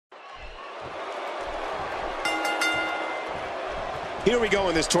Here we go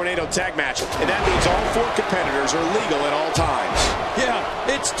in this tornado tag match, and that means all 4 competitors are legal at all times. Yeah,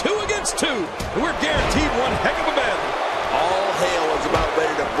 it's 2 against 2, and we're guaranteed one heck of a battle. All hail is about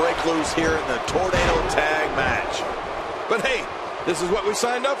ready to break loose here in the tornado tag match. But hey, this is what we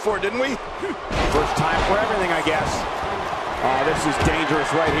signed up for, didn't we? First time for everything, I guess. Oh, this is dangerous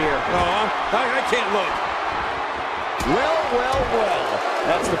right here. I can't look. Well.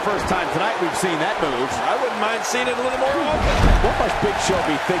 That's the first time tonight we've seen that move. I wouldn't mind seeing it a little more often. What must Big Show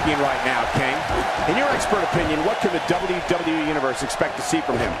be thinking right now, King? In your expert opinion, what can the WWE Universe expect to see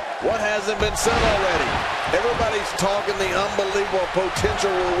from him? What hasn't been said already? Everybody's talking the unbelievable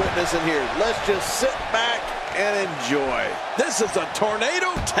potential we're witnessing here. Let's just sit back and enjoy. This is a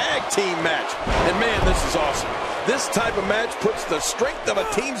tornado tag team match. And man, this is awesome. This type of match puts the strength of a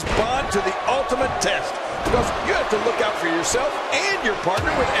team's bond to the ultimate test. Because you have to look out for yourself and your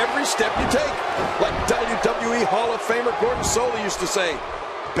partner with every step you take. Like WWE Hall of Famer Gordon Solie used to say,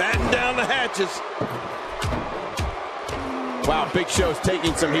 batten down the hatches. Wow, Big Show's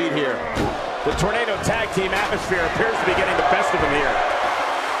taking some heat here. The tornado tag team atmosphere appears to be getting the best of him here.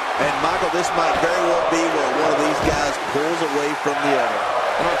 And Michael, this might very well be where one of these guys pulls away from the other.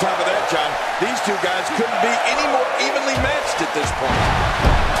 And on top of that, John, these 2 guys couldn't be any more evenly matched at this point.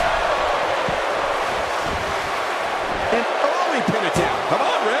 An early pin attempt. Come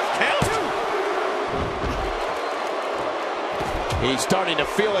on, ref, count. He's starting to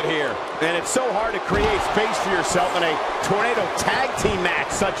feel it here. And it's so hard to create space for yourself in a tornado tag team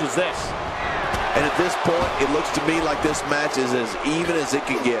match such as this. And at this point, it looks to me like this match is as even as it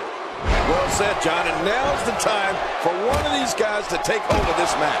can get. Well said, John, and now's the time for one of these guys to take hold of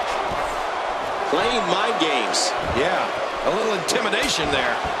this match. Playing mind games. Yeah, a little intimidation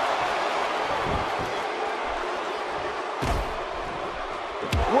there.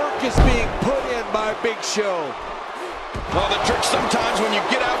 Work is being put in by Big Show. Well, the trick sometimes when you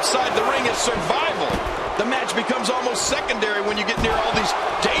get outside the ring is survival. The match becomes almost secondary when you get near all these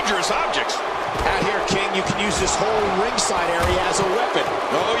dangerous objects. Out here, King, you can use this whole ringside area as a weapon.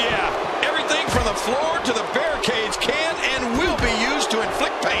 Oh, yeah. Everything from the floor to the barricades can and will be used to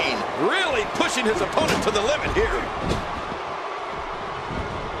inflict pain. Really pushing his opponent to the limit here.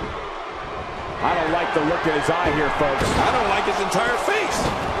 I don't like the look in his eye here, folks. I don't like his entire face.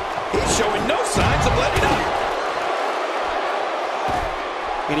 He's showing no signs of letting up.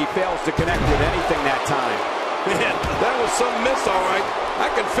 And he fails to connect with anything that time. Man, that was some miss, all right. I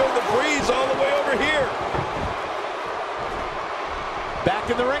can feel the breeze all the way over here. Back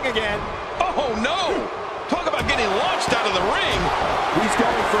in the ring again. Oh, no. Talk about getting launched out of the ring. He's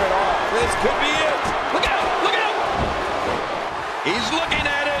going for it all. This could be it. Look out, look out. He's looking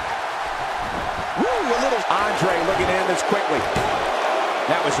at it. Woo, a little. André looking to end this quickly.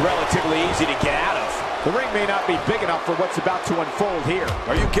 That was relatively easy to get out of. The ring may not be big enough for what's about to unfold here.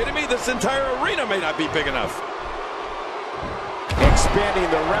 Are you kidding me? This entire arena may not be big enough. Expanding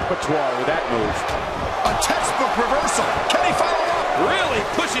the repertoire with that move. A textbook reversal. Can he follow up? Really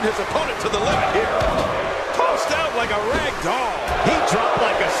pushing his opponent to the limit here. Tossed out like a rag doll. He dropped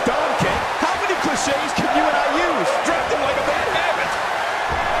like a stone, King. How many cliches can you and I use? Dropped him like a bad habit.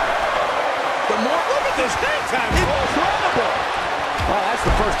 The more, look at this hang time. Incredible. Well, that's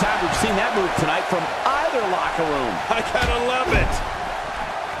the first time we've seen that move tonight from either locker room. I gotta love it.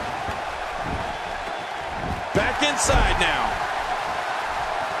 Back inside now.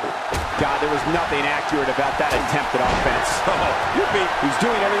 God, there was nothing accurate about that attempted offense. Oh, you beat. He's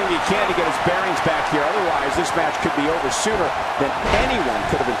doing everything he can to get his bearings back here. Otherwise, this match could be over sooner than anyone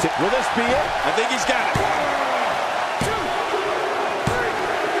could have been tipped. Will this be it? I think he's got it. 1, 2,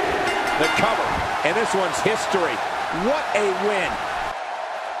 3. The cover. And this one's history. What a win.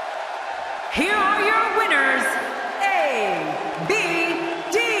 Here are your winners, A, B,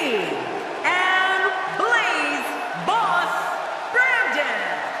 D, and Blaze Boss Brendon.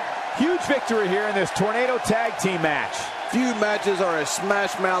 Huge victory here in this tornado tag team match. Few matches are as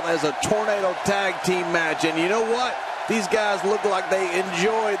smash mouth as a tornado tag team match. And you know what? These guys look like they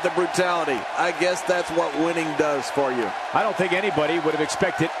enjoyed the brutality. I guess that's what winning does for you. I don't think anybody would have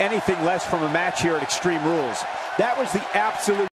expected anything less from a match here at Extreme Rules. That was the absolute